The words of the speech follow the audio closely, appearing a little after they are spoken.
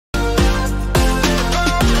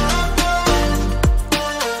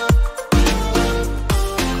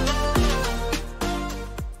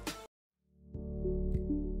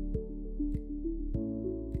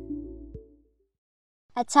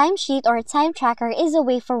A timesheet or a time tracker is a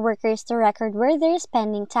way for workers to record where they're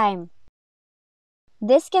spending time.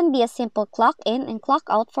 This can be a simple clock in and clock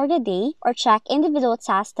out for the day or track individual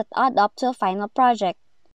tasks that add up to a final project.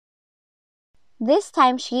 This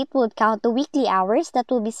timesheet would count the weekly hours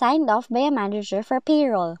that will be signed off by a manager for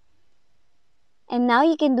payroll. And now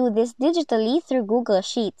you can do this digitally through Google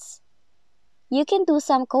Sheets. You can do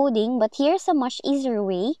some coding, but here's a much easier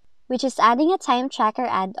way, which is adding a time tracker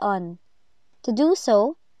add-on. To do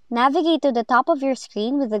so, navigate to the top of your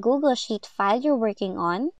screen with the Google Sheet file you're working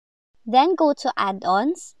on, then go to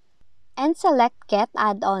Add-ons and select Get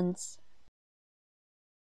Add-ons.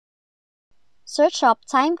 Search up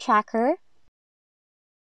Time Tracker,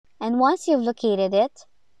 and once you've located it,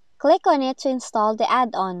 click on it to install the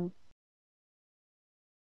add-on.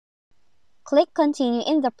 Click Continue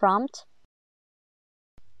in the prompt.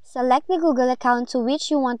 Select the Google account to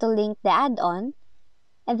which you want to link the add-on,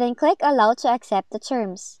 and then click Allow to accept the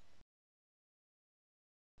terms.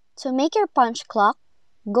 To make your punch clock,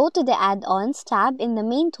 go to the Add-ons tab in the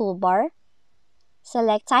main toolbar,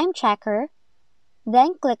 select Time Tracker,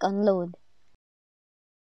 then click on Load.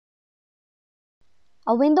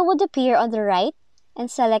 A window would appear on the right, and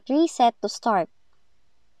select Reset to start.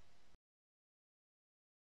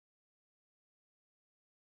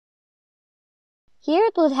 Here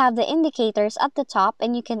it would have the indicators at the top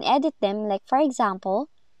and you can edit them, like for example,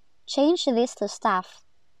 change this to staff.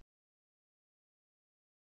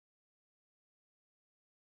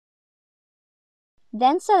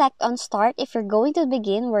 Then select on Start if you're going to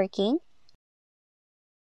begin working,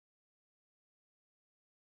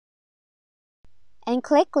 and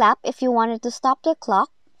click Lap if you wanted to stop the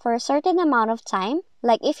clock for a certain amount of time,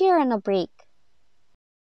 like if you're on a break.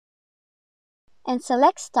 And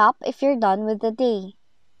select Stop if you're done with the day.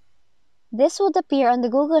 This would appear on the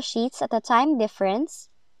Google Sheets at a time difference,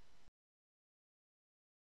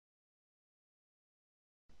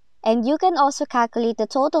 and you can also calculate the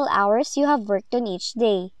total hours you have worked on each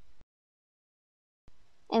day.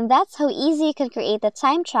 And that's how easy you can create a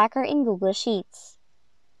time tracker in Google Sheets.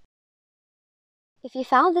 If you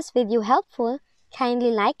found this video helpful,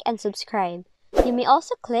 kindly like and subscribe. You may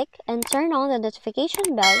also click and turn on the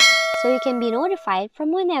notification bell so you can be notified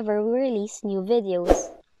from whenever we release new videos.